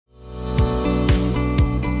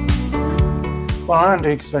Well, an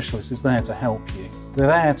R&D Specialist is there to help you. They're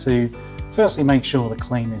there to firstly make sure the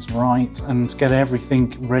claim is right and get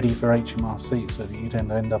everything ready for HMRC so that you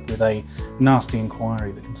don't end up with a nasty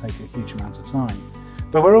inquiry that can take a huge amount of time.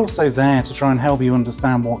 But we're also there to try and help you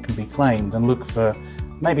understand what can be claimed and look for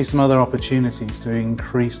maybe some other opportunities to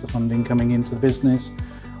increase the funding coming into the business,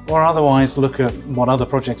 or otherwise look at what other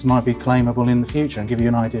projects might be claimable in the future and give you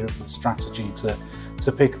an idea of the strategy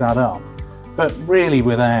to pick that up. But really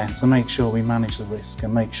we're there to make sure we manage the risk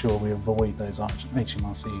and make sure we avoid those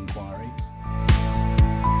HMRC inquiries.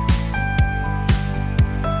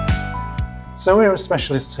 So we're a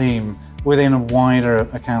specialist team within a wider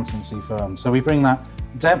accountancy firm. So we bring that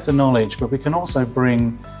depth of knowledge, but we can also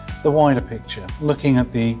bring the wider picture, looking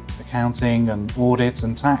at the accounting and audit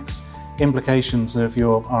and tax implications of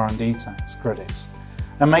your R&D tax credits,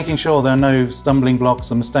 and making sure there are no stumbling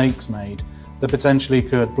blocks or mistakes made that potentially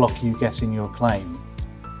could block you getting your claim.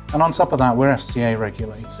 And on top of that, we're FCA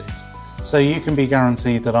regulated, so you can be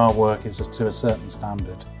guaranteed that our work is to a certain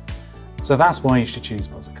standard. So that's why you should choose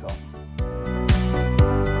Buzzacott.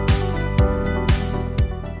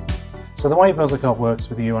 So the way Buzzacott works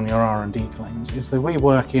with you on your R&D claims is that we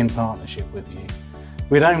work in partnership with you.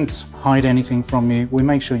 We don't hide anything from you, we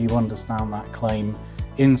make sure you understand that claim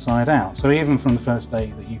inside out. So even from the first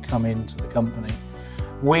day that you come into the company,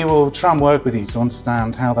 we will try and work with you to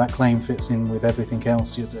understand how that claim fits in with everything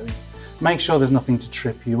else you're doing. Make sure there's nothing to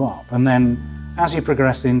trip you up, and then as you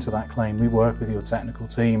progress into that claim, we work with your technical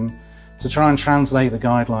team to try and translate the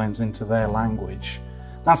guidelines into their language.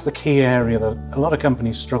 That's the key area that a lot of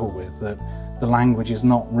companies struggle with, that the language is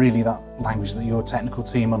not really that language that your technical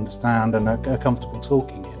team understand and are comfortable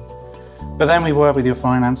talking in. But then we work with your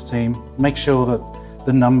finance team, make sure that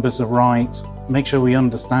the numbers are right, make sure we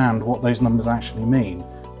understand what those numbers actually mean,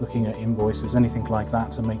 looking at invoices, anything like that,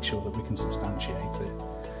 to make sure that we can substantiate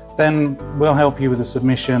it. Then we'll help you with the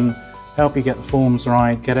submission, help you get the forms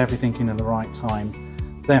right, get everything in at the right time.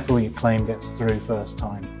 Therefore your claim gets through first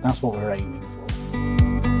time. That's what we're aiming for.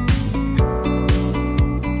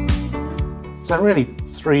 So really,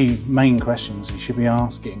 three main questions you should be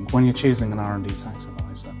asking when you're choosing an R&D tax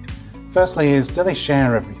advisor. Firstly is, do they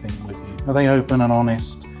share everything with you? Are they open and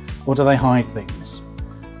honest, or do they hide things?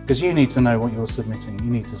 Because you need to know what you're submitting,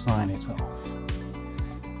 you need to sign it off.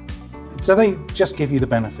 Do they just give you the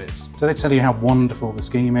benefits? Do they tell you how wonderful the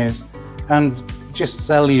scheme is and just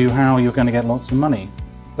sell you how you're going to get lots of money?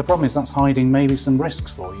 The problem is that's hiding maybe some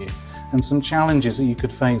risks for you and some challenges that you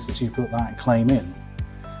could face as you put that claim in.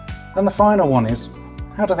 And the final one is,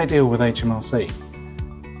 how do they deal with HMRC?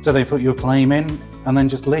 Do they put your claim in and then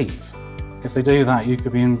just leave? If they do that, you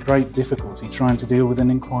could be in great difficulty trying to deal with an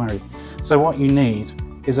inquiry. So what you need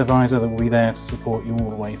is an advisor that will be there to support you all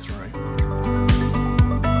the way through.